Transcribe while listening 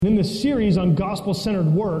In this series on gospel-centered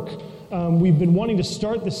work, we've been wanting to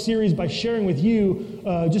start the series by sharing with you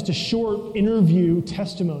just a short interview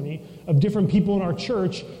testimony of different people in our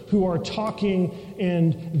church who are talking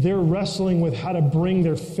and they're wrestling with how to bring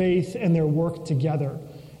their faith and their work together.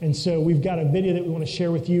 And so we've got a video that we want to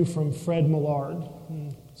share with you from Fred Millard.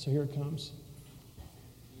 So here it comes.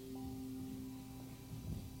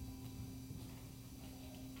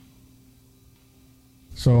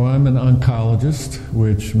 So I'm an oncologist,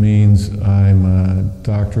 which means I'm a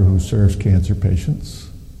doctor who serves cancer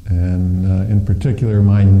patients. And in particular,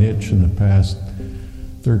 my niche in the past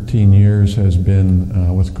 13 years has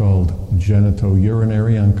been what's called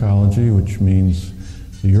genitourinary oncology, which means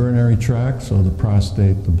the urinary tract, so the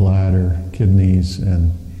prostate, the bladder, kidneys,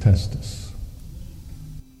 and testis.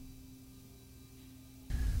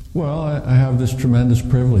 Well, I have this tremendous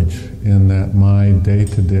privilege in that my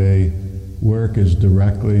day-to-day work is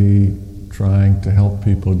directly trying to help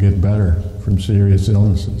people get better from serious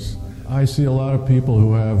illnesses. I see a lot of people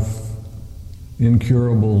who have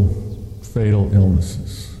incurable, fatal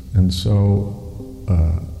illnesses. And so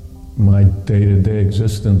my day-to-day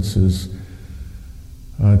existence is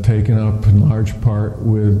taken up in large part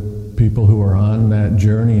with people who are on that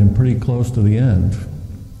journey and pretty close to the end.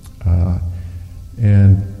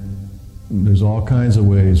 And there's all kinds of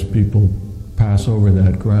ways people pass over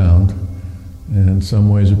that ground. And some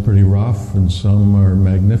ways are pretty rough, and some are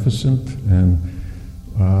magnificent, and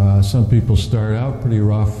some people start out pretty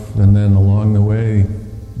rough, and then along the way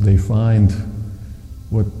they find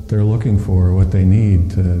what they're looking for, what they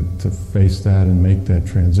need to face that and make that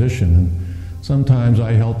transition. And sometimes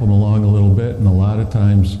I help them along a little bit, and a lot of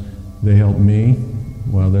times they help me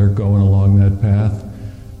while they're going along that path.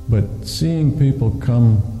 But seeing people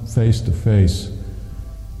come face to face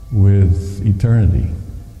with eternity,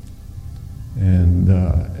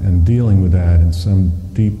 and dealing with that in some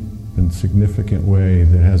deep and significant way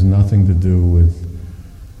that has nothing to do with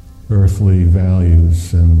earthly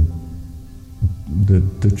values and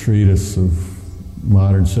the treatise of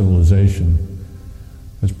modern civilization.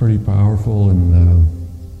 It's pretty powerful, and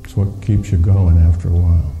it's what keeps you going after a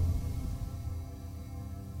while.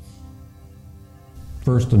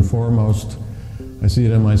 First and foremost, I see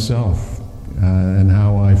it in myself and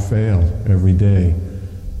how I fail every day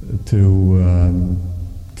to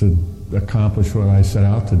accomplish what I set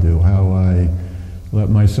out to do, how I let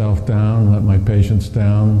myself down, let my patients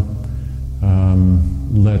down,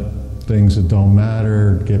 let things that don't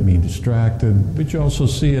matter get me distracted. But you also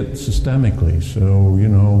see it systemically. So,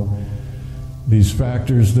 these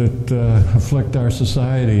factors that afflict our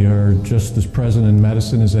society are just as present in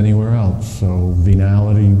medicine as anywhere else. So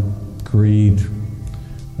venality, greed,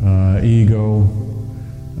 ego,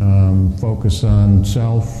 focus on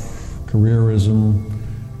self, careerism.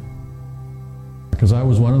 Because I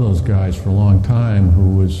was one of those guys for a long time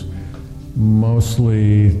who was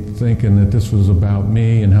mostly thinking that this was about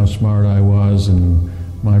me and how smart I was and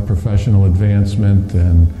my professional advancement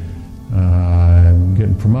and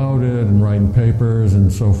getting promoted and writing papers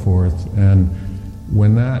and so forth. And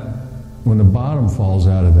when the bottom falls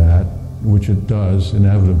out of that, which it does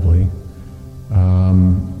inevitably,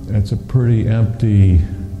 it's a pretty empty,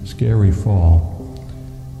 scary fall.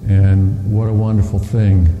 And what a wonderful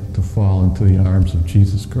thing to fall into the arms of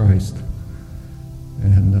Jesus Christ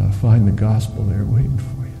and find the gospel there waiting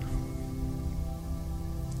for you.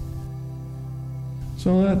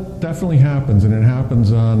 So that definitely happens, and it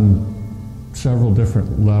happens on several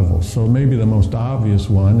different levels. So maybe the most obvious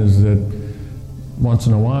one is that once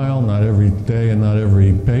in a while, not every day and not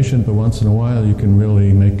every patient, but once in a while you can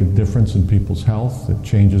really make a difference in people's health. It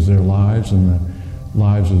changes their lives and the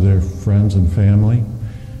lives of their friends and family.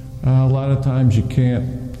 A lot of times you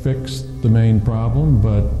can't fix the main problem,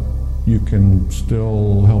 but you can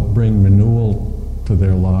still help bring renewal to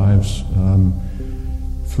their lives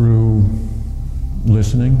through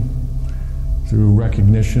listening, through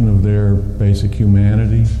recognition of their basic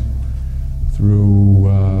humanity, through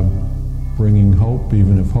bringing hope,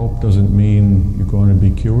 even if hope doesn't mean you're going to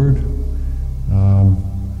be cured.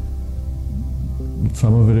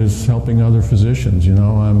 Some of it is helping other physicians.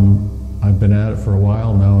 I've been at it for a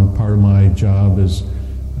while now, and part of my job is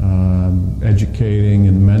educating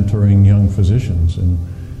and mentoring young physicians, and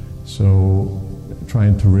so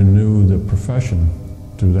trying to renew the profession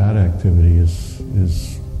through that activity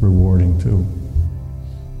is rewarding too.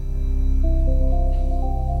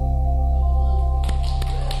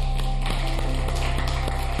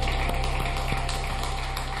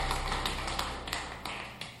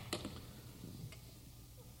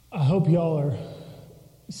 I hope y'all are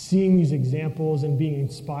seeing these examples and being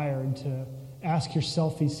inspired to ask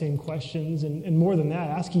yourself these same questions, and more than that,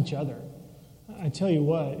 ask each other. I tell you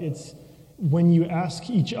what, it's when you ask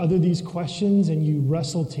each other these questions and you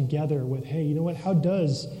wrestle together with, hey, you know what, how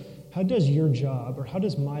does your job or how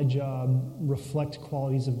does my job reflect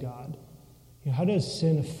qualities of God? How does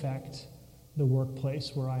sin affect the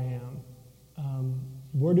workplace where I am?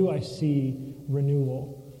 Where do I see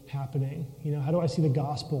renewal happening? How do I see the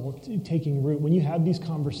gospel taking root? When you have these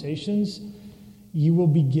conversations, you will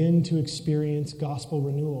begin to experience gospel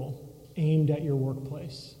renewal aimed at your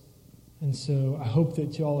workplace. And so I hope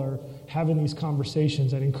that y'all are having these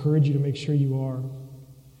conversations. I'd encourage you to make sure you are.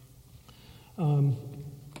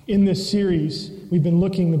 In this series, we've been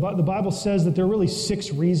looking, the Bible says that there are really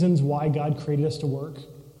 6 reasons why God created us to work.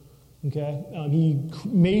 Okay? He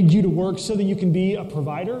made you to work so that you can be a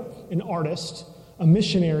provider, an artist, a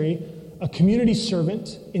missionary, a community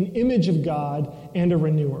servant, an image of God, and a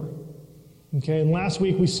renewer. Okay? And last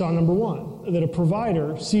week we saw number 1, that a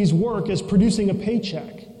provider sees work as producing a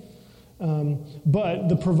paycheck. But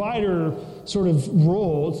the provider sort of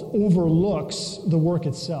role overlooks the work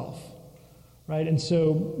itself. Right? And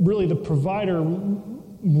so really the provider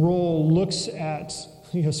role looks at,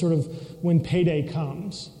 sort of when payday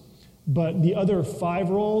comes. But the other 5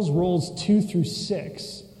 roles 2 through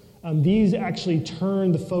 6, these actually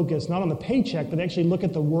turn the focus not on the paycheck, but they actually look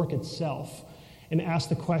at the work itself and ask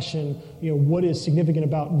the question, what is significant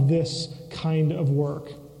about this kind of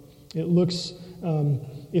work? It looks,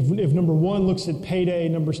 if number 1 looks at payday,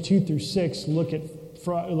 numbers 2 through 6 look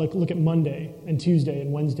at Monday and Tuesday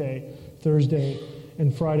and Wednesday, Thursday,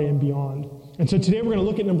 and Friday and beyond. And so today we're going to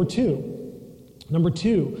look at number 2. Number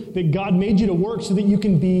 2, that God made you to work so that you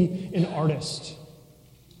can be an artist.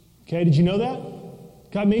 Okay, did you know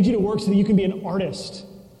that? God made you to work so that you can be an artist.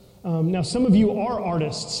 Now, some of you are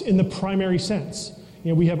artists in the primary sense.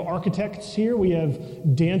 We have architects here, we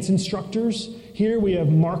have dance instructors here, we have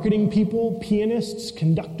marketing people, pianists,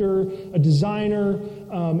 conductor, a designer,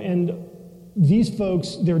 and these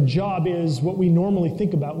folks, their job is what we normally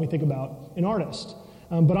think about when we think about an artist.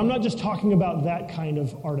 But I'm not just talking about that kind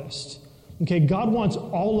of artist. Okay, God wants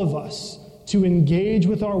all of us to engage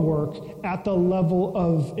with our work at the level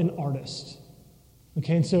of an artist.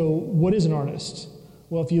 Okay, and so what is an artist?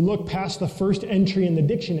 Well, if you look past the first entry in the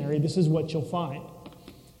dictionary, this is what you'll find.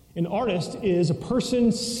 An artist is a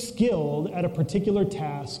person skilled at a particular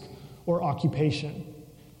task or occupation.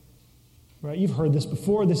 Right? You've heard this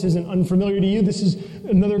before. This isn't unfamiliar to you. This is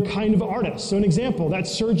another kind of artist. So an example, that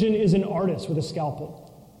surgeon is an artist with a scalpel.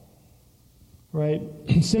 Right?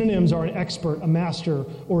 Synonyms are an expert, a master,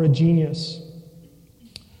 or a genius.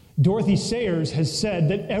 Dorothy Sayers has said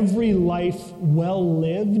that every life well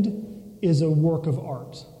lived is a work of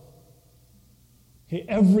art. Okay?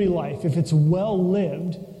 Every life, if it's well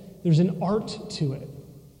lived, there's an art to it.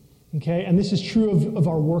 Okay? And this is true of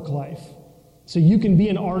our work life. So you can be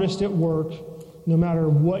an artist at work no matter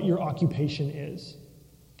what your occupation is.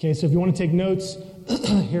 Okay, so if you want to take notes,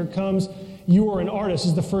 here it comes. You are an artist,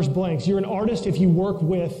 this is the first blanks. You're an artist if you work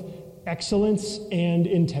with excellence and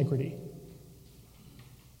integrity.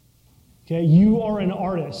 Okay, you are an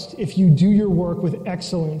artist if you do your work with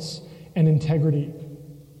excellence and integrity.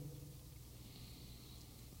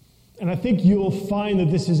 And I think you'll find that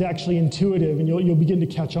this is actually intuitive, and you'll begin to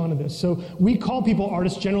catch on to this. So we call people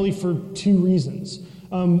artists generally for 2 reasons.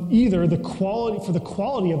 Either the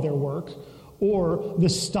quality of their work, or the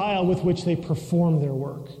style with which they perform their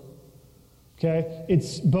work. Okay?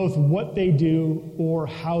 It's both what they do or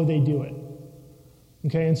how they do it.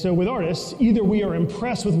 Okay, and so with artists, either we are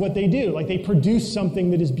impressed with what they do, like they produce something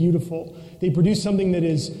that is beautiful, they produce something that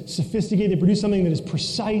is sophisticated, they produce something that is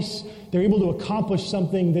precise, they're able to accomplish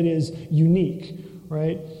something that is unique,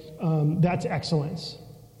 right? That's excellence.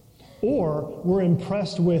 Or we're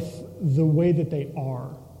impressed with the way that they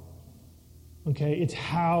are. Okay, it's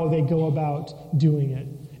how they go about doing it,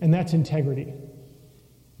 and that's integrity.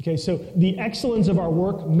 Okay, so the excellence of our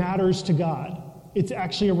work matters to God. It's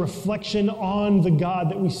actually a reflection on the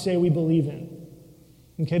God that we say we believe in.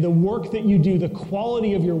 Okay, the work that you do, the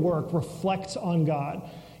quality of your work reflects on God,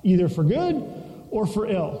 either for good or for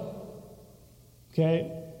ill.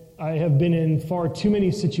 Okay, I have been in far too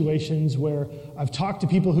many situations where I've talked to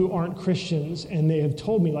people who aren't Christians, and they have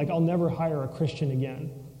told me, like, I'll never hire a Christian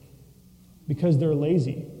again because they're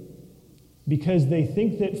lazy. Because they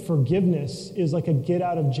think that forgiveness is like a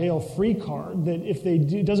get-out-of-jail-free card, that if they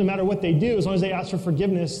do, it doesn't matter what they do, as long as they ask for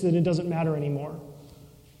forgiveness, then it doesn't matter anymore.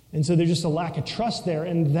 And so there's just a lack of trust there,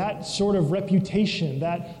 and that sort of reputation,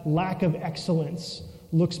 that lack of excellence,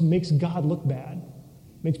 makes God look bad.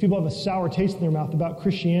 Makes people have a sour taste in their mouth about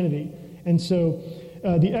Christianity. And so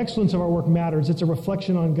The excellence of our work matters. It's a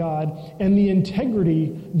reflection on God. And the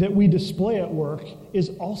integrity that we display at work is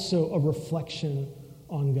also a reflection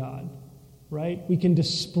on God, right? We can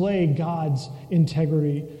display God's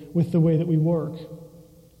integrity with the way that we work.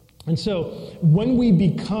 And so when we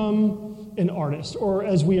become an artist, or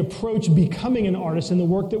as we approach becoming an artist in the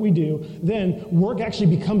work that we do, then work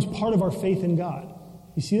actually becomes part of our faith in God.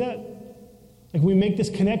 You see that? Like, we make this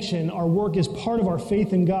connection, our work is part of our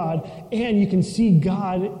faith in God, and you can see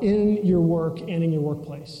God in your work and in your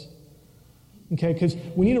workplace. Okay, because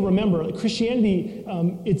we need to remember that Christianity,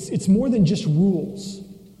 it's more than just rules.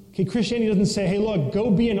 Okay, Christianity doesn't say, hey, look, go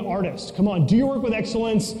be an artist. Come on, do your work with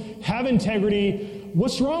excellence, have integrity.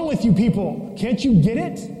 What's wrong with you people? Can't you get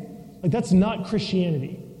it? Like, that's not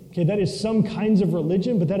Christianity. Okay, that is some kinds of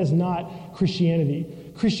religion, but that is not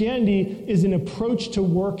Christianity. Christianity is an approach to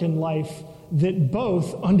work and life that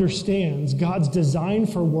both understands God's design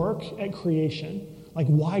for work at creation, like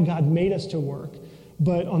why God made us to work.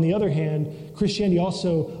 But on the other hand, Christianity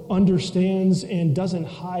also understands and doesn't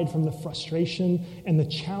hide from the frustration and the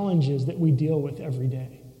challenges that we deal with every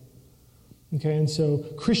day. Okay, and so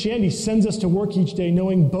Christianity sends us to work each day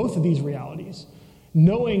knowing both of these realities,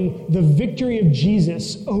 knowing the victory of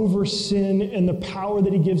Jesus over sin and the power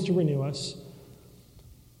that he gives to renew us,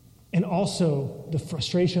 and also the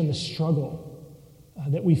frustration, the struggle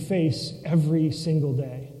that we face every single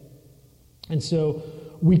day. And so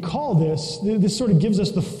we call this sort of gives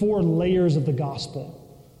us the 4 layers of the gospel.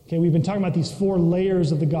 Okay, we've been talking about these 4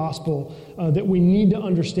 layers of the gospel that we need to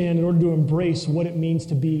understand in order to embrace what it means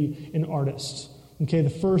to be an artist. Okay, the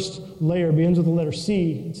first layer begins with the letter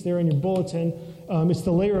C. It's there in your bulletin. It's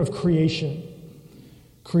the layer of creation.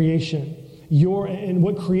 Creation. And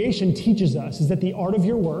what creation teaches us is that the art of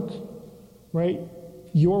your work, right,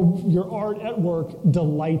 your art at work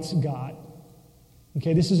delights God.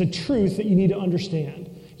 Okay, this is a truth that you need to understand.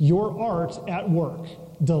 Your art at work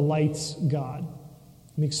delights God.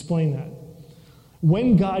 Let me explain that.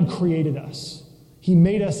 When God created us, he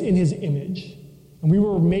made us in his image, and we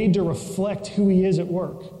were made to reflect who he is at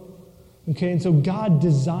work. Okay, and so God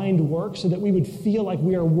designed work so that we would feel like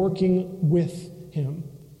we are working with him.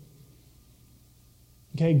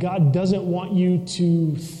 Okay, God doesn't want you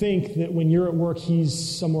to think that when you're at work, he's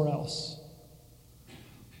somewhere else.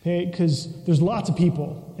 Okay, because there's lots of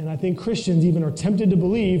people, and I think Christians even are tempted to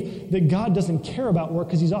believe that God doesn't care about work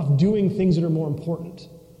because he's off doing things that are more important.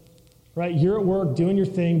 Right? You're at work doing your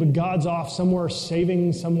thing, but God's off somewhere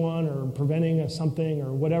saving someone or preventing something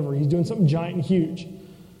or whatever. He's doing something giant and huge.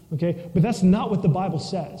 Okay, but that's not what the Bible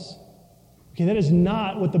says. Okay, that is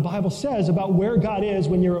not what the Bible says about where God is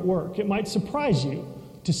when you're at work. It might surprise you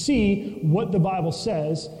to see what the Bible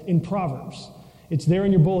says in Proverbs. It's there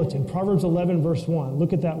in your bulletin, Proverbs 11, verse 1.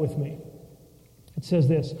 Look at that with me. It says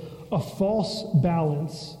this: a false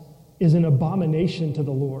balance is an abomination to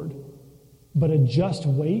the Lord, but a just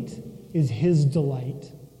weight is his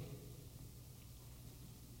delight.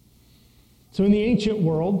 So in the ancient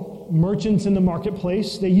world, merchants in the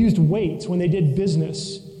marketplace, they used weights when they did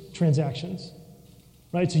business transactions.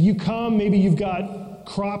 Right? So you come, maybe you've got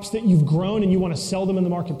crops that you've grown and you want to sell them in the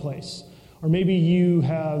marketplace. Or maybe you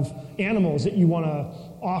have animals that you want to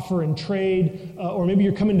offer and trade. Or maybe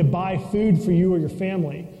you're coming to buy food for you or your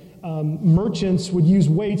family. Merchants would use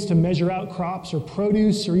weights to measure out crops or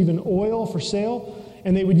produce or even oil for sale.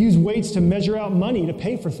 And they would use weights to measure out money to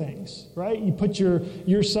pay for things, right? You put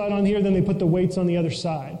your side on here, then they put the weights on the other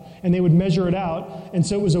side. And they would measure it out. And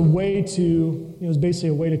so it was a way to, it was basically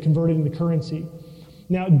a way to convert it into currency.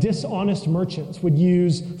 Now, dishonest merchants would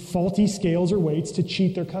use faulty scales or weights to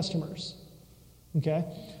cheat their customers. Okay?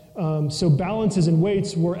 So balances and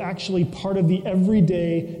weights were actually part of the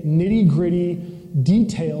everyday nitty-gritty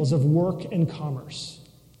details of work and commerce,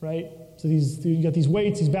 right? So you got these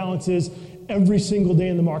weights, these balances, every single day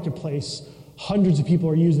in the marketplace. Hundreds of people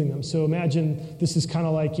are using them. So imagine this is kind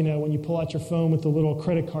of like, when you pull out your phone with the little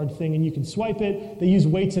credit card thing and you can swipe it. They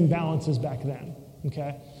used weights and balances back then,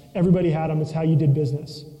 okay? Everybody had them. It's how you did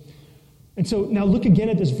business. And so now look again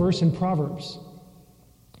at this verse in Proverbs.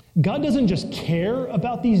 God doesn't just care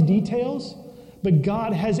about these details, but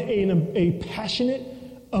God has a passionate,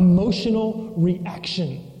 emotional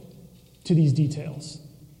reaction to these details.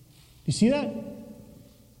 You see that?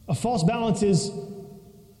 A false balance is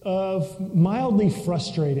mildly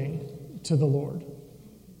frustrating to the Lord.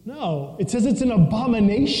 No, it says it's an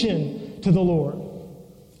abomination to the Lord.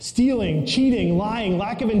 Stealing, cheating, lying,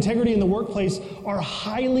 lack of integrity in the workplace are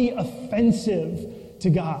highly offensive to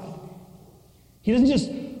God. He doesn't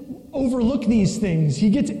just overlook these things. He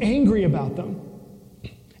gets angry about them.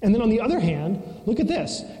 And then on the other hand, look at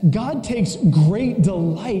this. God takes great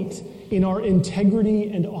delight in our integrity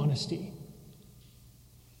and honesty.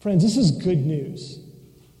 Friends, this is good news.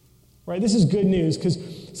 Right? This is good news because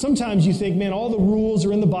sometimes you think, man, all the rules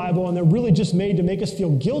are in the Bible and they're really just made to make us feel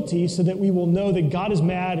guilty so that we will know that God is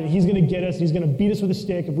mad and he's going to get us and he's going to beat us with a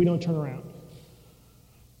stick if we don't turn around.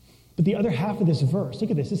 But the other half of this verse, look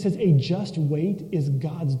at this. It says, a just weight is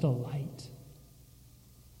God's delight.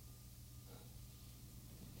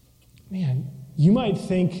 Man, you might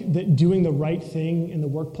think that doing the right thing in the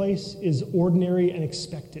workplace is ordinary and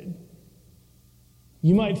expected.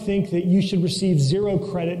 You might think that you should receive 0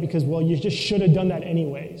 credit because, well, you just should have done that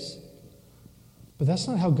anyways. But that's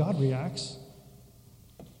not how God reacts.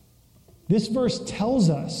 This verse tells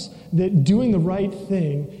us that doing the right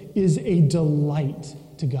thing is a delight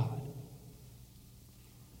to God.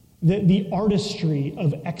 That the artistry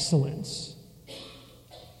of excellence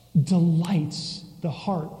delights the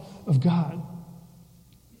heart of God.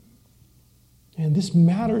 And this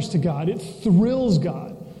matters to God. It thrills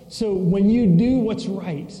God. So when you do what's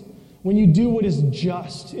right, when you do what is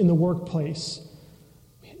just in the workplace,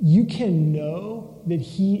 you can know that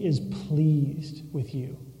he is pleased with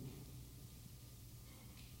you.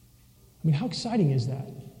 I mean, how exciting is that?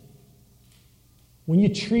 When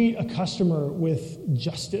you treat a customer with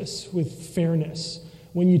justice, with fairness,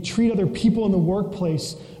 when you treat other people in the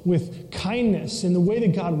workplace with kindness in the way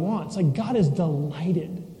that God wants, like God is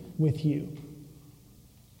delighted with you.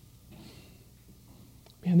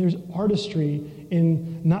 Man, there's artistry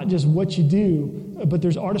in not just what you do, but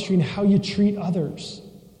there's artistry in how you treat others.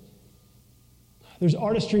 There's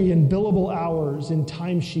artistry in billable hours, in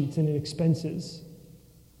timesheets, and in expenses.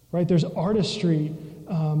 Right? There's artistry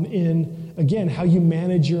in, again, how you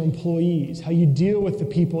manage your employees, how you deal with the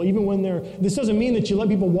people, even when they're... This doesn't mean that you let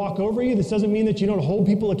people walk over you. This doesn't mean that you don't hold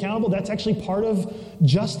people accountable. That's actually part of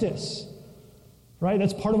justice. Right?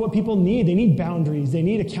 That's part of what people need. They need boundaries. They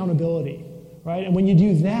need accountability. Right? And when you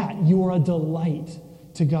do that, you are a delight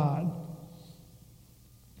to God.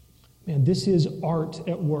 Man, this is art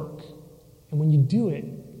at work. And when you do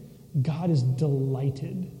it, God is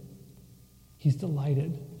delighted. He's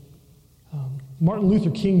delighted. Martin Luther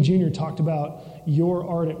King Jr. talked about your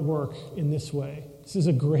art at work in this way. This is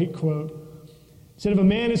a great quote. He said, if a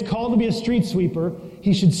man is called to be a street sweeper,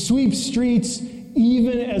 he should sweep streets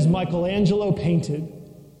even as Michelangelo painted,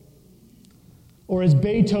 or as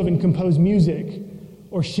Beethoven composed music,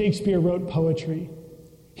 or Shakespeare wrote poetry.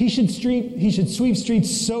 He should sweep streets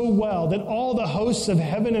so well that all the hosts of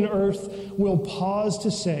heaven and earth will pause to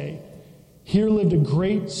say, here lived a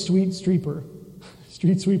great street sweeper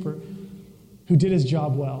who did his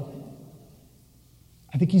job well.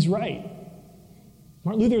 I think he's right.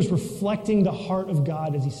 Martin Luther is reflecting the heart of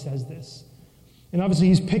God as he says this. And obviously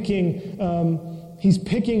he's picking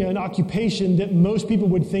an occupation that most people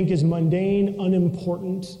would think is mundane,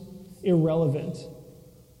 unimportant, irrelevant.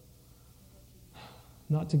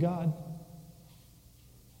 Not to God.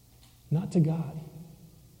 Not to God.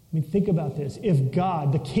 I mean, think about this. If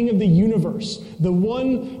God, the King of the universe, the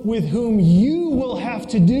one with whom you will have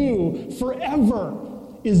to do forever,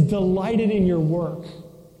 is delighted in your work,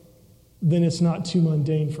 then it's not too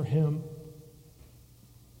mundane for him.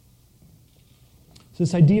 So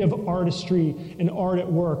this idea of artistry and art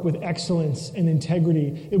at work with excellence and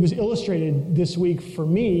integrity, it was illustrated this week for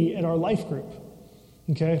me at our life group.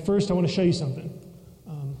 Okay, first I want to show you something.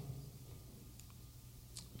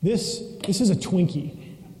 This is a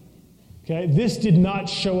Twinkie. Okay, this did not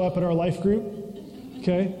show up at our life group.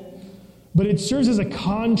 Okay, but it serves as a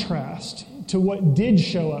contrast to what did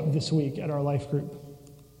show up this week at our life group.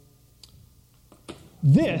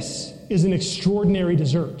 This is an extraordinary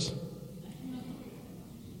dessert.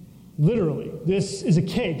 Literally, this is a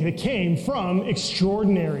cake that came from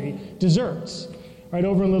Extraordinary Desserts, right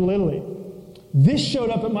over in Little Italy. This showed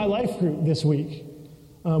up at my life group this week.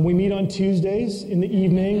 We meet on Tuesdays in the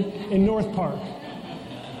evening in North Park.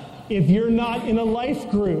 If you're not in a life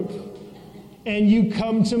group and you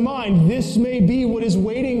come to mind, this may be what is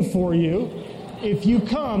waiting for you if you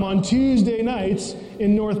come on Tuesday nights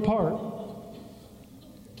in North Park.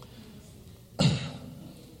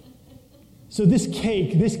 So this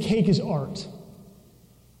cake is art,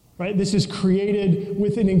 right? This is created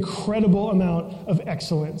with an incredible amount of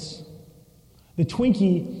excellence. The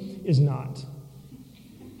Twinkie is not.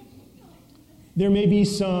 There may be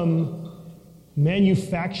some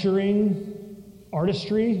manufacturing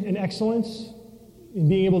artistry and excellence in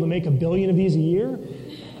being able to make 1 billion of these a year,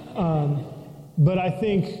 but I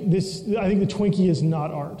think the Twinkie is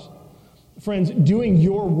not art. Friends, doing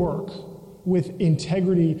your work with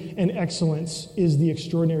integrity and excellence is the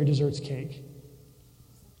Extraordinary Desserts cake.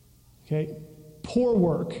 Okay? Poor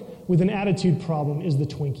work with an attitude problem is the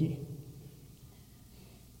Twinkie.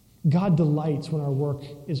 God delights when our work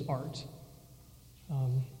is art.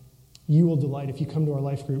 You will delight if you come to our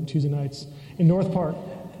life group Tuesday nights in North Park.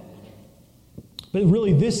 But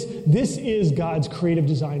really, this is God's creative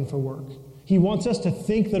design for work. He wants us to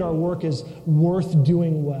think that our work is worth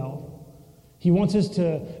doing well. He wants us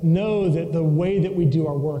to know that the way that we do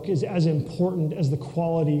our work is as important as the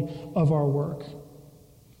quality of our work.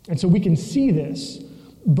 And so we can see this,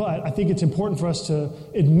 but I think it's important for us to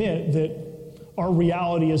admit that our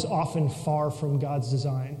reality is often far from God's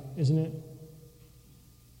design, isn't it?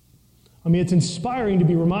 I mean, it's inspiring to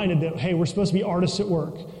be reminded that, hey, we're supposed to be artists at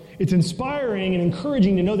work. It's inspiring and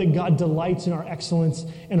encouraging to know that God delights in our excellence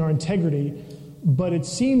and our integrity. But it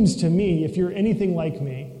seems to me, if you're anything like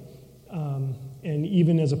me, and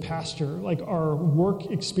even as a pastor, like our work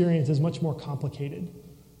experience is much more complicated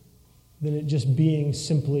than it just being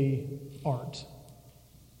simply art.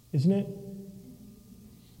 Isn't it?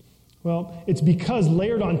 Well, it's because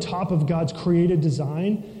layered on top of God's creative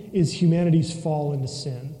design is humanity's fall into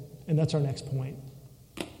sin. And that's our next point.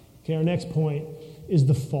 Okay, our next point is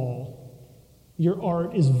the fall. Your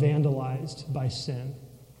art is vandalized by sin.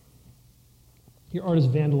 Your art is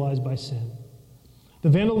vandalized by sin. The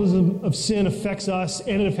vandalism of sin affects us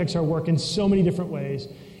and it affects our work in so many different ways.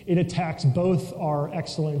 It attacks both our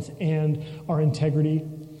excellence and our integrity.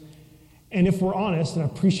 And if we're honest, and I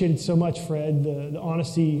appreciated so much, Fred, the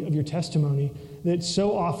honesty of your testimony, that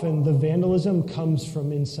so often the vandalism comes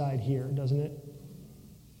from inside here, doesn't it?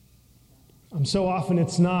 So often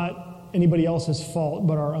it's not anybody else's fault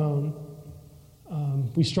but our own.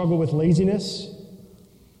 We struggle with laziness.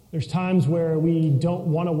 There's times where we don't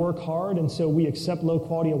want to work hard, and so we accept low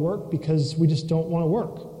quality of work because we just don't want to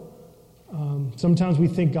work. Sometimes we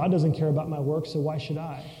think God doesn't care about my work, so why should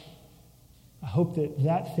I? I hope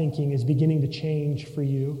that thinking is beginning to change for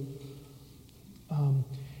you.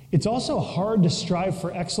 It's also hard to strive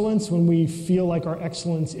for excellence when we feel like our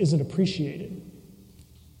excellence isn't appreciated.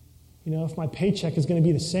 You know, if my paycheck is going to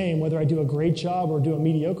be the same, whether I do a great job or do a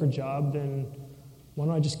mediocre job, then why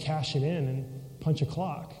don't I just cash it in and punch a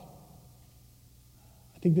clock?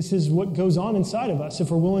 I think this is what goes on inside of us if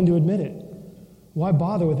we're willing to admit it. Why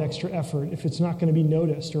bother with extra effort if it's not going to be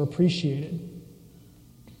noticed or appreciated?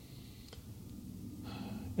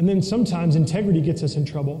 And then sometimes integrity gets us in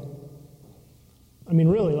trouble. I mean,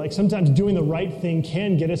 really, like sometimes doing the right thing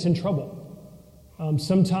can get us in trouble.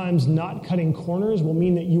 Sometimes not cutting corners will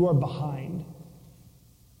mean that you are behind.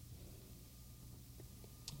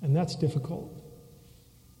 And that's difficult.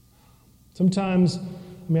 Sometimes,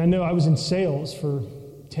 I know I was in sales for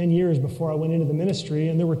 10 years before I went into the ministry,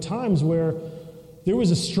 and there were times where there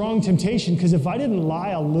was a strong temptation, because if I didn't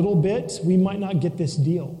lie a little bit, we might not get this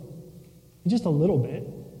deal. Just a little bit.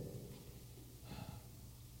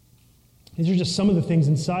 These are just some of the things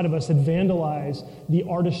inside of us that vandalize the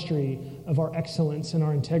artistry of our excellence and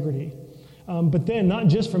our integrity. But then, not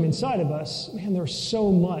just from inside of us, man, there's so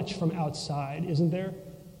much from outside, isn't there?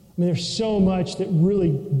 I mean, there's so much that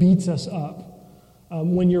really beats us up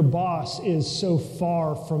when your boss is so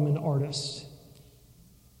far from an artist.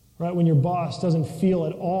 Right? When your boss doesn't feel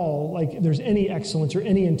at all like there's any excellence or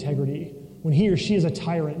any integrity. When he or she is a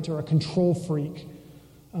tyrant or a control freak.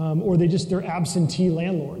 Or they're absentee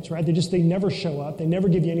landlords, right? They never show up. They never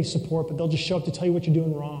give you any support, but they'll just show up to tell you what you're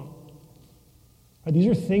doing wrong. Right? These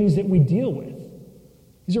are things that we deal with.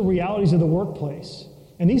 These are realities of the workplace.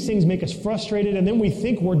 And these things make us frustrated, and then we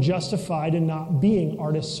think we're justified in not being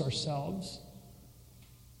artists ourselves.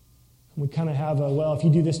 And we kind of have well, if you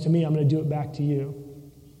do this to me, I'm going to do it back to you.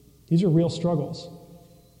 These are real struggles.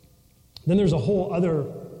 Then there's a whole other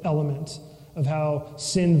element of how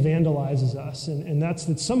sin vandalizes us, and that's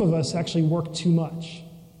that some of us actually work too much.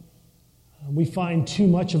 We find too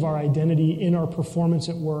much of our identity in our performance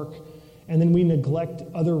at work, and then we neglect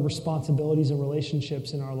other responsibilities and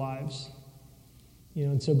relationships in our lives.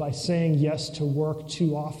 And so by saying yes to work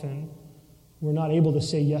too often, we're not able to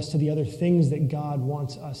say yes to the other things that God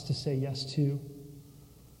wants us to say yes to.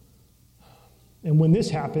 And when this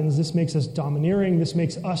happens, this makes us domineering, this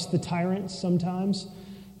makes us the tyrants sometimes,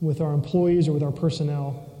 with our employees or with our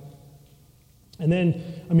personnel. And then,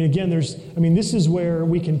 this is where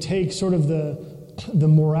we can take sort of the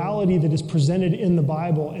morality that is presented in the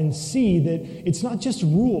Bible and see that it's not just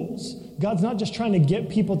rules. God's not just trying to get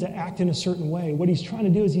people to act in a certain way. What he's trying to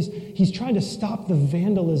do is he's trying to stop the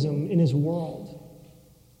vandalism in his world.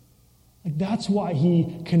 Like that's why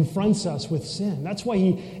he confronts us with sin. That's why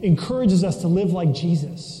he encourages us to live like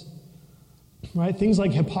Jesus. Right? Things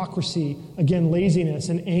like hypocrisy, again, laziness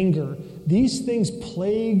and anger. These things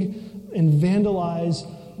plague and vandalize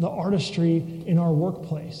the artistry in our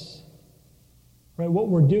workplace. right? What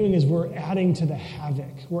we're doing is we're adding to the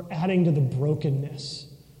havoc. We're adding to the brokenness.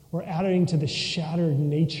 We're adding to the shattered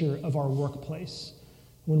nature of our workplace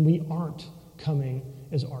when we aren't coming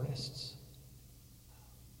as artists.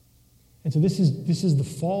 And so this is the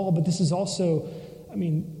fall, but this is also,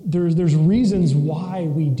 there's reasons why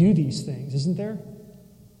we do these things, isn't there?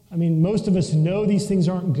 Most of us know these things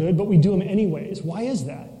aren't good, but we do them anyways. Why is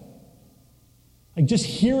that? Like, just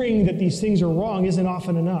hearing that these things are wrong isn't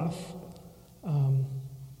often enough.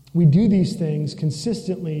 We do these things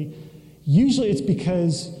consistently. Usually it's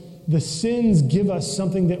because the sins give us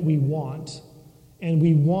something that we want, and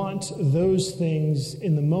we want those things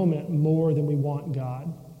in the moment more than we want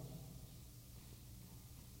God.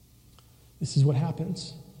 This is what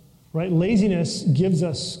happens, right? Laziness gives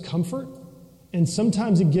us comfort, and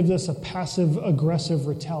sometimes it gives us a passive-aggressive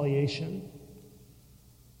retaliation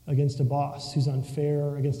against a boss who's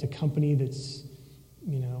unfair, against a company that's,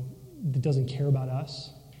 that doesn't care about us.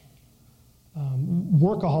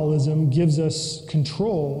 Workaholism gives us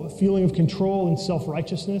control, a feeling of control and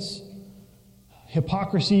self-righteousness.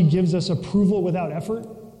 Hypocrisy gives us approval without effort,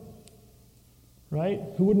 right?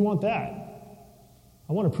 Who wouldn't want that?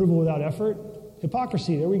 I want approval without effort.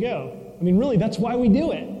 Hypocrisy, there we go. Really, that's why we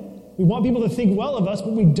do it. We want people to think well of us,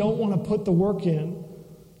 but we don't want to put the work in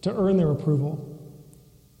to earn their approval.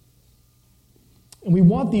 And we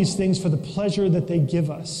want these things for the pleasure that they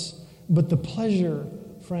give us. But the pleasure,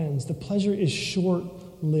 friends, the pleasure is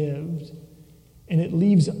short-lived, and it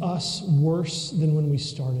leaves us worse than when we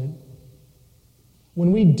started.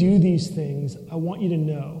 When we do these things, I want you to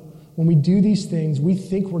know, when we do these things, we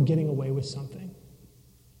think we're getting away with something.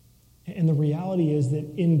 And the reality is that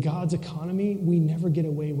in God's economy, we never get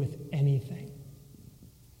away with anything.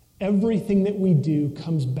 Everything that we do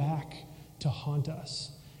comes back to haunt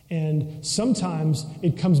us. And sometimes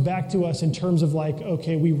it comes back to us in terms of like,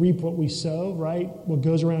 okay, we reap what we sow, right? What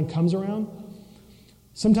goes around comes around.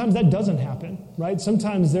 Sometimes that doesn't happen, right?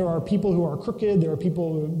 Sometimes there are people who are crooked. There are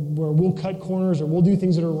people where we'll cut corners or we'll do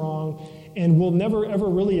things that are wrong, and we'll never, ever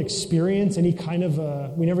really experience any kind of,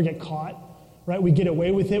 we never get caught, right? We get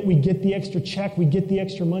away with it. We get the extra check. We get the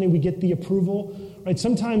extra money. We get the approval, right?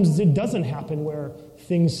 Sometimes it doesn't happen where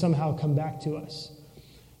things somehow come back to us.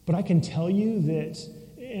 But I can tell you that,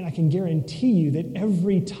 and I can guarantee you that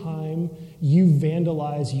every time you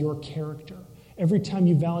vandalize your character, every time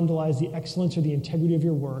you vandalize the excellence or the integrity of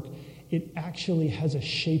your work, it actually has a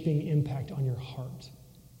shaping impact on your heart.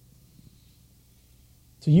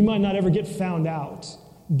 So you might not ever get found out,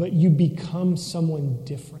 but you become someone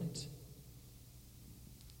different.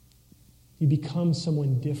 You become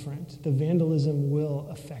someone different. The vandalism will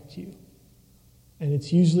affect you. And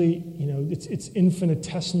it's usually, it's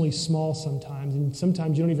infinitesimally small sometimes, and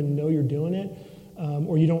sometimes you don't even know you're doing it,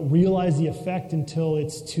 or you don't realize the effect until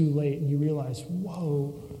it's too late, and you realize,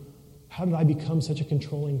 whoa, how did I become such a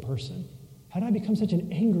controlling person? How did I become such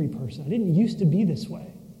an angry person? I didn't used to be this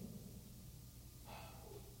way.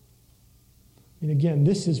 And again,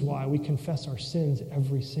 this is why we confess our sins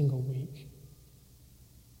every single week.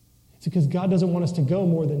 It's because God doesn't want us to go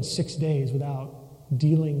more than 6 days without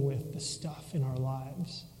dealing with the stuff in our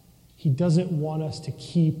lives. He doesn't want us to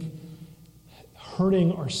keep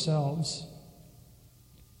hurting ourselves.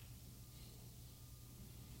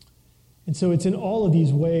 And so it's in all of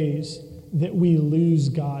these ways that we lose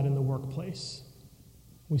God in the workplace.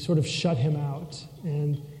 We sort of shut him out.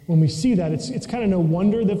 And when we see that, it's kind of no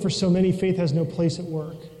wonder that for so many, faith has no place at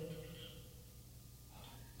work.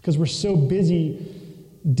 Because we're so busy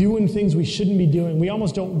doing things we shouldn't be doing. We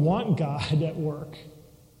almost don't want God at work,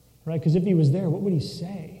 right? Because if he was there, what would he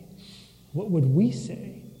say? What would we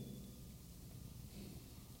say?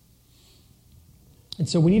 And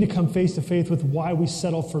so we need to come face to face with why we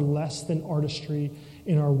settle for less than artistry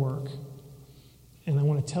in our work. And I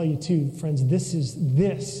want to tell you too, friends, this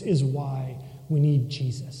is why we need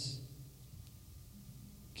Jesus.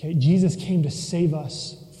 Okay, Jesus came to save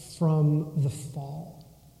us from the fall.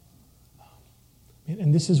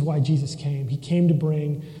 And this is why Jesus came. He came to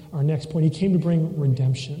bring our next point. He came to bring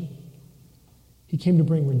redemption. He came to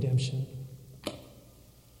bring redemption.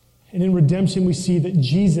 And in redemption, we see that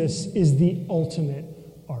Jesus is the ultimate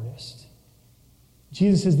artist.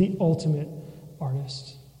 Jesus is the ultimate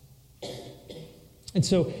artist. And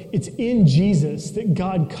so it's in Jesus that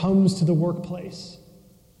God comes to the workplace.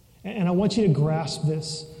 And I want you to grasp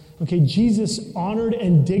this. Okay, Jesus honored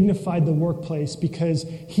and dignified the workplace because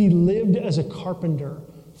he lived as a carpenter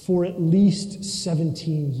for at least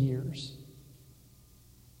 17 years.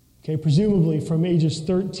 Okay, presumably from ages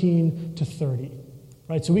 13 to 30.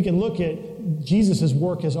 Right, so we can look at Jesus'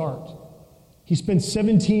 work as art. He spent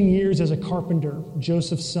 17 years as a carpenter,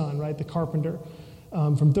 Joseph's son, right, the carpenter.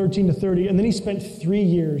 from 13 to 30. And then he spent 3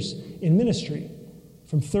 years in ministry,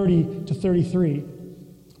 from 30 to 33.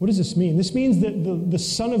 What does this mean? This means that the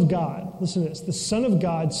Son of God, listen to this, the Son of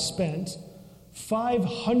God spent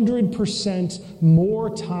 500%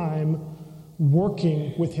 more time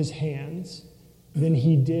working with his hands than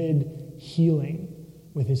he did healing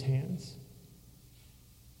with his hands.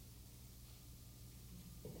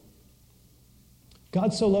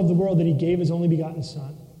 God so loved the world that he gave his only begotten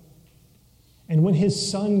Son. And when his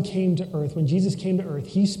Son came to earth, when Jesus came to earth,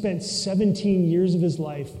 he spent 17 years of his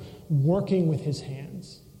life working with his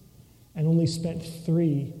hands and only spent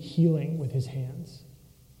 3 healing with his hands.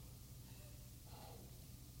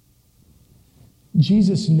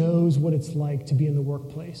 Jesus knows what it's like to be in the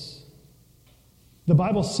workplace. The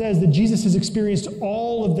Bible says that Jesus has experienced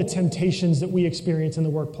all of the temptations that we experience in the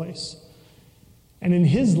workplace. And in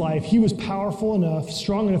his life, he was powerful enough,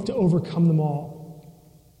 strong enough to overcome them all.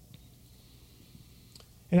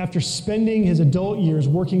 And after spending his adult years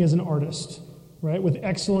working as an artist, right, with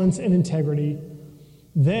excellence and integrity,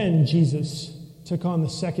 then Jesus took on the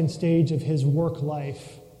second stage of his work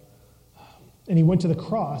life. And he went to the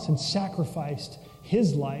cross and sacrificed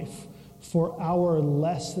his life for our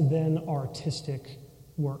less than artistic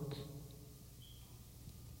work.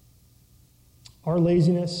 Our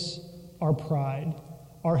laziness, our pride,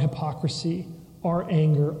 our hypocrisy, our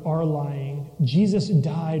anger, our lying. Jesus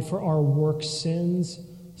died for our work sins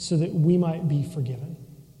so that we might be forgiven.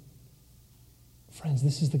 Friends,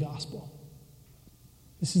 this is the gospel.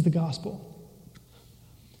 This is the gospel.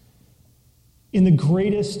 In the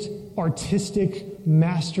greatest artistic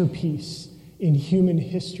masterpiece in human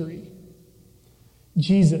history,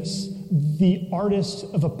 Jesus, the artist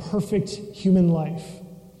of a perfect human life,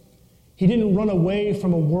 he didn't run away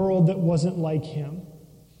from a world that wasn't like him.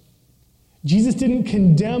 Jesus didn't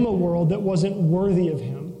condemn a world that wasn't worthy of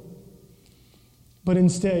him. But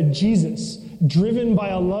instead, Jesus, driven by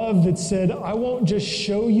a love that said, I won't just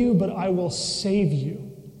show you, but I will save you.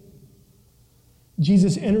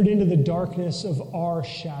 Jesus entered into the darkness of our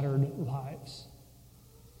shattered lives.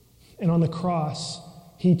 And on the cross,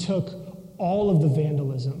 he took all of the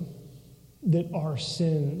vandalism that our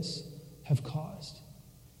sins have caused.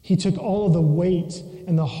 He took all of the weight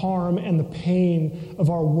and the harm and the pain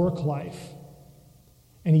of our work life,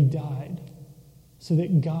 and he died so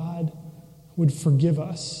that God would forgive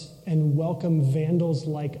us and welcome vandals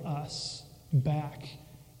like us back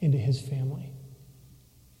into his family.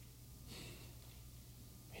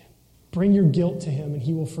 Bring your guilt to him and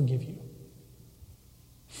he will forgive you.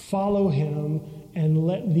 Follow him and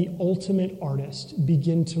let the ultimate artist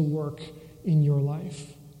begin to work in your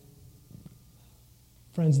life.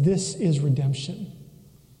 Friends, this is redemption.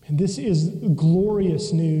 And this is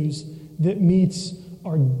glorious news that meets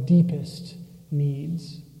our deepest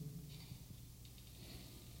needs.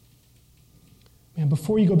 Man,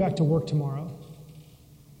 before you go back to work tomorrow,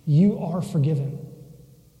 you are forgiven.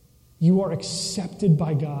 You are accepted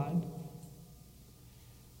by God.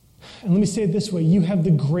 And let me say it this way, you have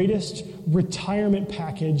the greatest retirement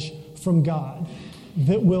package from God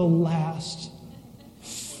that will last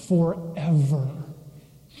forever.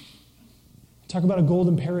 Talk about a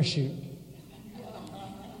golden parachute.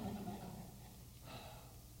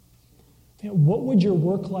 Man, what would your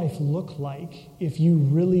work life look like if you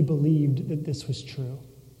really believed that this was true?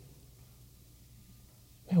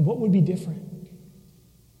 Man, what would be different?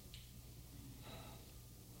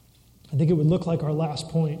 I think it would look like our last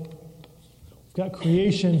point. We've got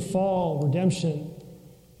creation, fall, redemption,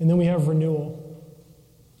 and then we have renewal.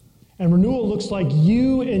 And renewal looks like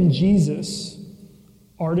you and Jesus,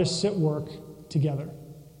 artists at work, together.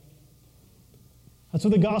 That's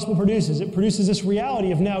what the gospel produces. It produces this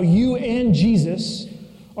reality of now you and Jesus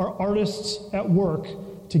are artists at work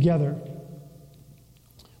together.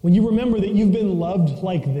 When you remember that you've been loved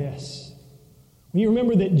like this, when you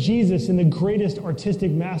remember that Jesus, in the greatest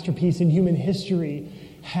artistic masterpiece in human history,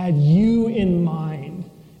 had you in mind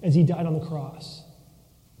as he died on the cross,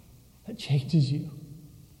 that changes you.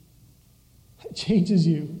 That changes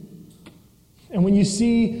you. And when you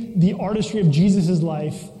see the artistry of Jesus'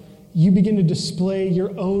 life, you begin to display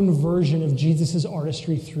your own version of Jesus'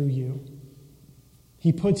 artistry through you.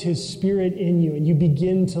 He puts his spirit in you, and you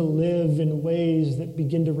begin to live in ways that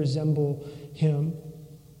begin to resemble him.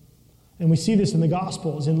 And we see this in the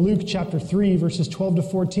Gospels, in Luke chapter 3, verses 12 to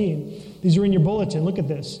 14. These are in your bulletin. Look at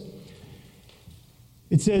this.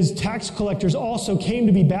 It says, tax collectors also came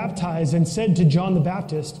to be baptized and said to John the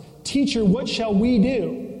Baptist, "Teacher, what shall we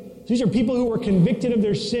do?" These are people who were convicted of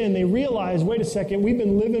their sin. They realize, wait a second, we've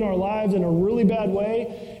been living our lives in a really bad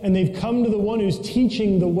way, and they've come to the one who's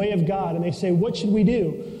teaching the way of God, and they say, what should we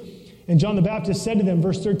do? And John the Baptist said to them,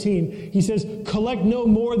 verse 13, he says, collect no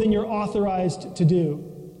more than you're authorized to do.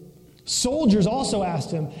 Soldiers also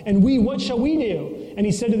asked him, and we, what shall we do? And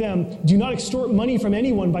he said to them, do not extort money from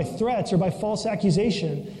anyone by threats or by false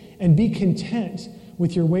accusation, and be content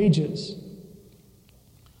with your wages.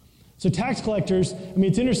 So tax collectors,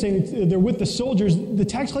 it's interesting, they're with the soldiers. The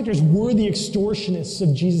tax collectors were the extortionists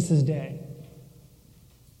of Jesus' day.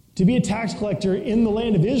 To be a tax collector in the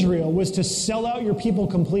land of Israel was to sell out your people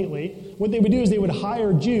completely. What they would do is they would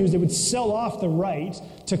hire Jews, they would sell off the right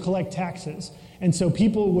to collect taxes. And so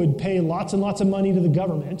people would pay lots and lots of money to the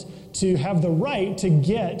government to have the right to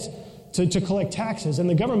get to collect taxes. And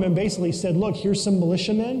the government basically said, look, here's some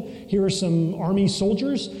militiamen, here are some army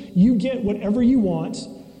soldiers, you get whatever you want,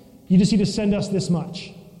 you just need to send us this much.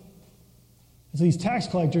 And so these tax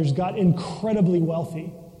collectors got incredibly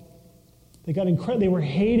wealthy. They were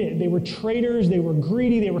hated. They were traitors. They were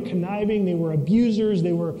greedy. They were conniving. They were abusers.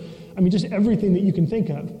 They were, just everything that you can think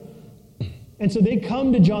of. And so they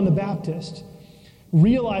come to John the Baptist,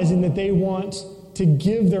 realizing that they want to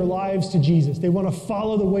give their lives to Jesus. They want to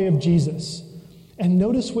follow the way of Jesus. And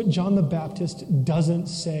notice what John the Baptist doesn't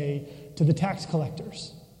say to the tax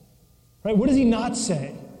collectors. Right? What does he not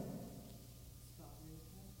say?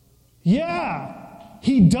 Yeah.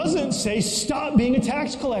 He doesn't say, stop being a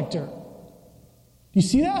tax collector. You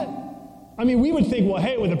see that? We would think, well,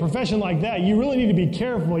 hey, with a profession like that, you really need to be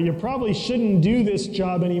careful. You probably shouldn't do this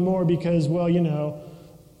job anymore because,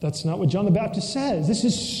 that's not what John the Baptist says. This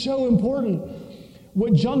is so important.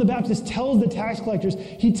 What John the Baptist tells the tax collectors,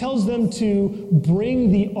 he tells them to bring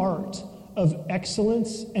the art of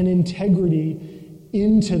excellence and integrity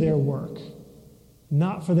into their work,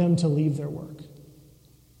 not for them to leave their work.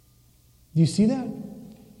 Do you see that?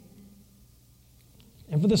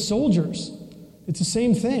 And for the soldiers, it's the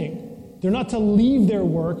same thing. They're not to leave their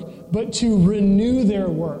work, but to renew their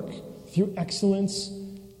work through excellence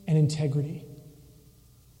and integrity.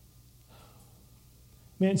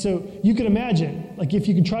 Man, so you can imagine, if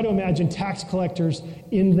you can try to imagine tax collectors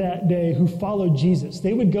in that day who followed Jesus,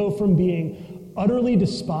 they would go from being utterly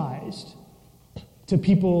despised to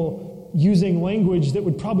people using language that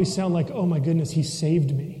would probably sound like, oh my goodness, he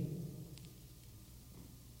saved me.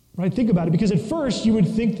 Right? Think about it, because at first you would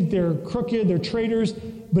think that they're crooked, they're traitors,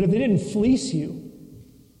 but if they didn't fleece you,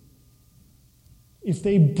 if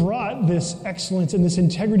they brought this excellence and this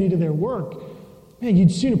integrity to their work, man,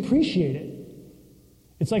 you'd soon appreciate it.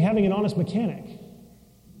 It's like having an honest mechanic.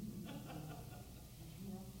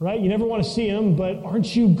 Right? You never want to see him, but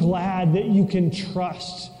aren't you glad that you can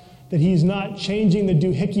trust that he's not changing the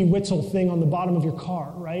doohickey whistle thing on the bottom of your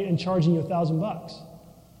car, right, and charging you $1,000?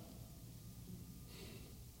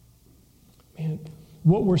 Man,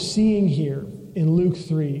 what we're seeing here in Luke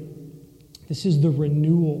 3, this is the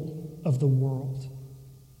renewal of the world.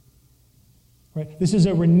 Right? These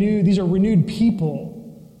are renewed people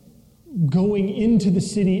going into the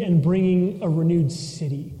city and bringing a renewed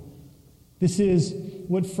city. This is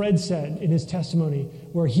what Fred said in his testimony,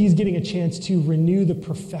 where he's getting a chance to renew the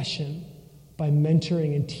profession by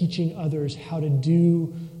mentoring and teaching others how to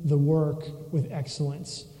do the work with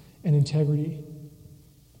excellence and integrity.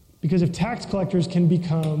 Because if tax collectors can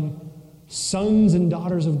become sons and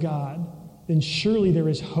daughters of God, then surely there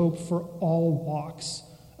is hope for all walks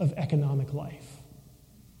of economic life.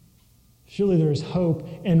 Surely there is hope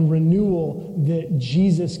and renewal that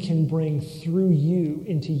Jesus can bring through you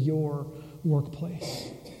into your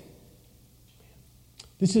workplace.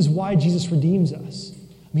 This is why Jesus redeems us.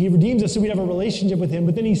 He redeems us so we'd have a relationship with him,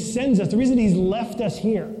 but then he sends us. The reason he's left us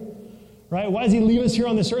here, right? Why does he leave us here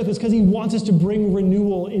on this earth? It's because he wants us to bring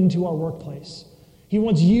renewal into our workplace. He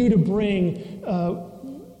wants you to bring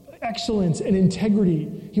excellence and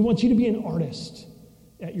integrity. He wants you to be an artist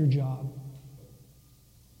at your job.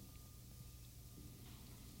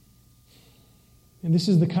 And this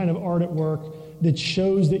is the kind of art at work that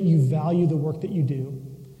shows that you value the work that you do.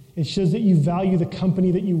 It shows that you value the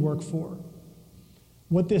company that you work for.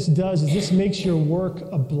 What this does is this makes your work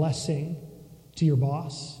a blessing to your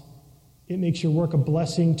boss. It makes your work a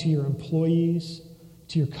blessing to your employees,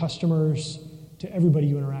 to your customers, to everybody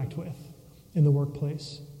you interact with in the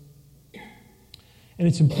workplace. And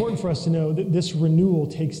it's important for us to know that this renewal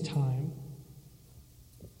takes time.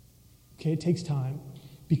 Okay, it takes time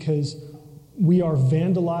because we are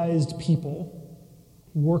vandalized people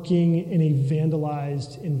working in a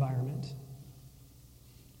vandalized environment.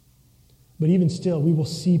 But even still, we will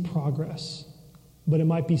see progress, but it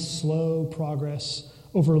might be slow progress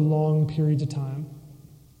over long periods of time.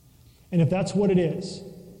 And if that's what it is,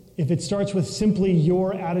 if it starts with simply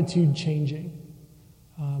your attitude changing,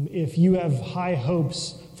 If you have high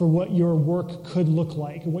hopes for what your work could look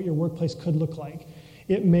like, what your workplace could look like,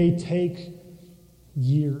 it may take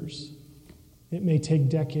years. It may take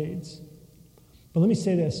decades. But let me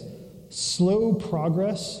say this. Slow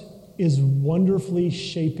progress is wonderfully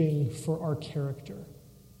shaping for our character.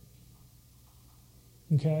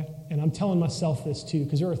 Okay? And I'm telling myself this too,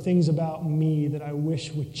 because there are things about me that I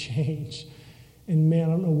wish would change. And man, I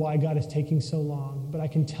don't know why God is taking so long, but I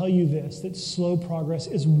can tell you this, that slow progress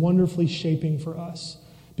is wonderfully shaping for us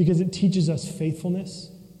because it teaches us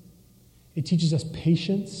faithfulness, it teaches us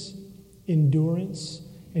patience, endurance,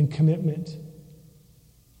 and commitment.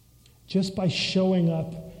 Just by showing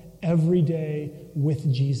up every day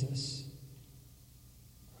with Jesus.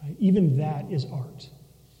 Right? Even that is art.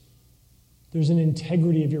 There's an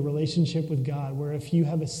integrity of your relationship with God where if you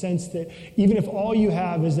have a sense that even if all you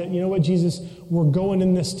have is that, you know what, Jesus, we're going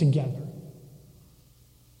in this together.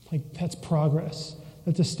 Like, that's progress.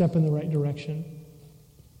 That's a step in the right direction.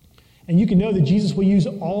 And you can know that Jesus will use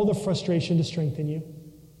all the frustration to strengthen you.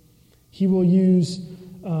 He will use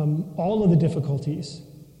all of the difficulties.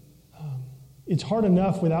 It's hard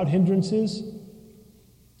enough without hindrances,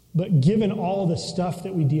 but given all the stuff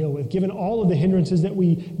that we deal with, given all of the hindrances that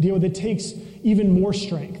we deal with, it takes even more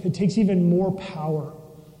strength. It takes even more power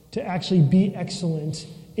to actually be excellent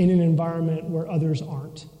in an environment where others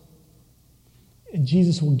aren't. And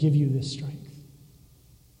Jesus will give you this strength.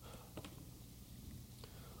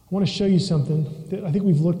 I want to show you something that I think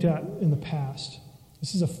we've looked at in the past.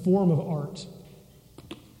 This is a form of art.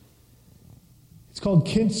 It's called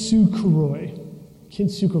kintsukuroi.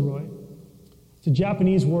 Kintsukuroi. It's a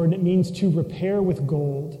Japanese word and it means to repair with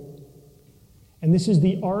gold. And this is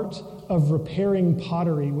the art of repairing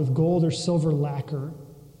pottery with gold or silver lacquer,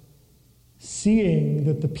 seeing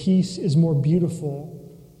that the piece is more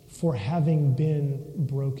beautiful for having been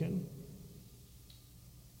broken.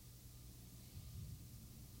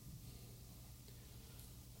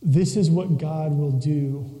 This is what God will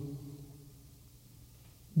do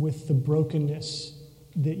with the brokenness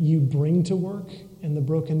that you bring to work and the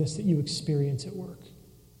brokenness that you experience at work.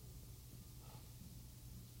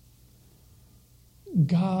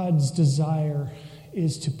 God's desire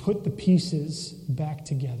is to put the pieces back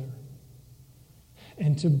together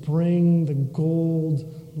and to bring the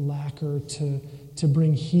gold lacquer to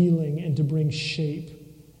bring healing and to bring shape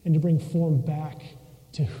and to bring form back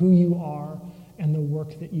to who you are and the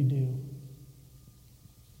work that you do.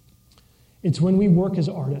 It's when we work as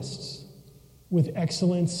artists with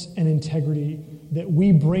excellence and integrity that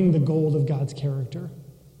we bring the gold of God's character.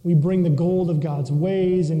 We bring the gold of God's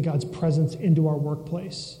ways and God's presence into our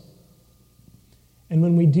workplace. And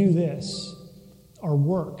when we do this, our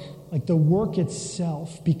work, like the work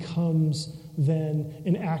itself, becomes then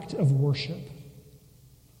an act of worship.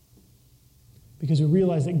 Because we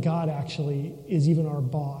realize that God actually is even our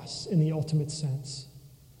boss in the ultimate sense.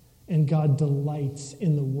 And God delights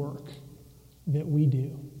in the work that we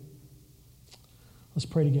do. Let's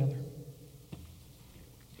pray together.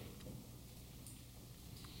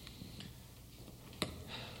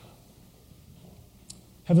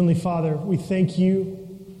 Heavenly Father, we thank you.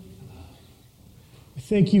 We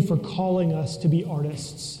thank you for calling us to be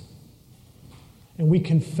artists. And we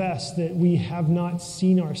confess that we have not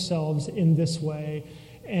seen ourselves in this way.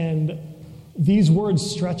 And these words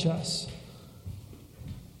stretch us.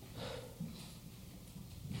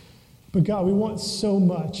 But God, we want so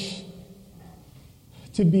much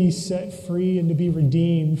to be set free and to be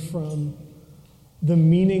redeemed from the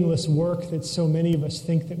meaningless work that so many of us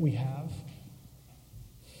think that we have.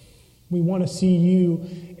 We want to see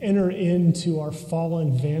you enter into our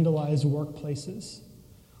fallen, vandalized workplaces.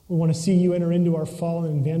 We want to see you enter into our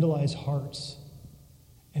fallen and vandalized hearts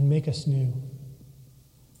and make us new.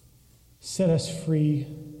 Set us free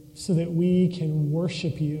so that we can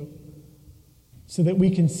worship you, so that we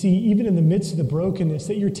can see, even in the midst of the brokenness,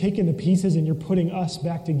 that you're taking the pieces and you're putting us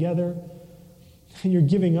back together, and you're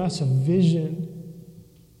giving us a vision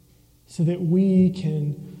so that we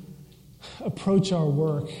can approach our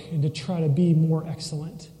work and to try to be more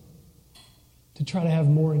excellent, to try to have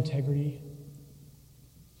more integrity.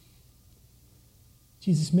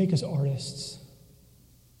 Jesus, make us artists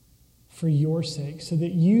for your sake, so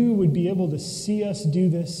that you would be able to see us do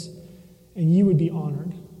this and you would be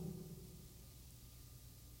honored.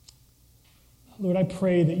 Lord, I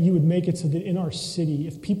pray that you would make it so that in our city,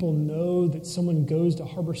 if people know that someone goes to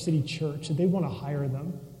Harbor City Church, that they want to hire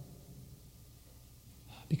them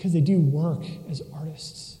because they do work as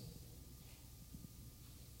artists.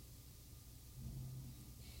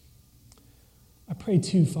 I pray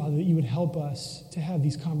too, Father, that you would help us to have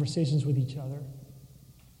these conversations with each other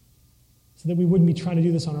so that we wouldn't be trying to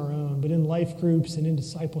do this on our own, but in life groups and in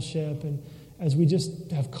discipleship, and as we just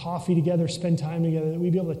have coffee together, spend time together, that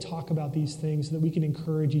we'd be able to talk about these things so that we can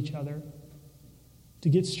encourage each other, to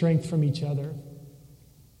get strength from each other.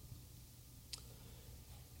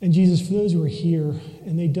 And Jesus, for those who are here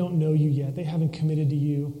and they don't know you yet, they haven't committed to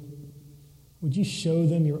you, would you show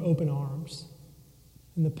them your open arms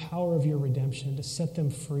and the power of your redemption to set them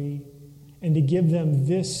free and to give them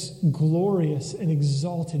this glorious and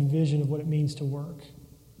exalted vision of what it means to work?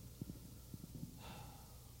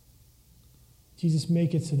 Jesus,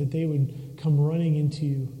 make it so that they would come running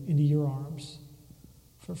into your arms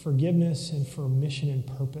for forgiveness and for mission and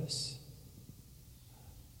purpose.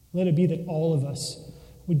 Let it be that all of us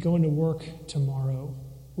would go into work tomorrow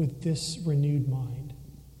with this renewed mind.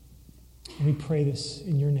 And we pray this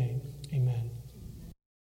in your name. Amen.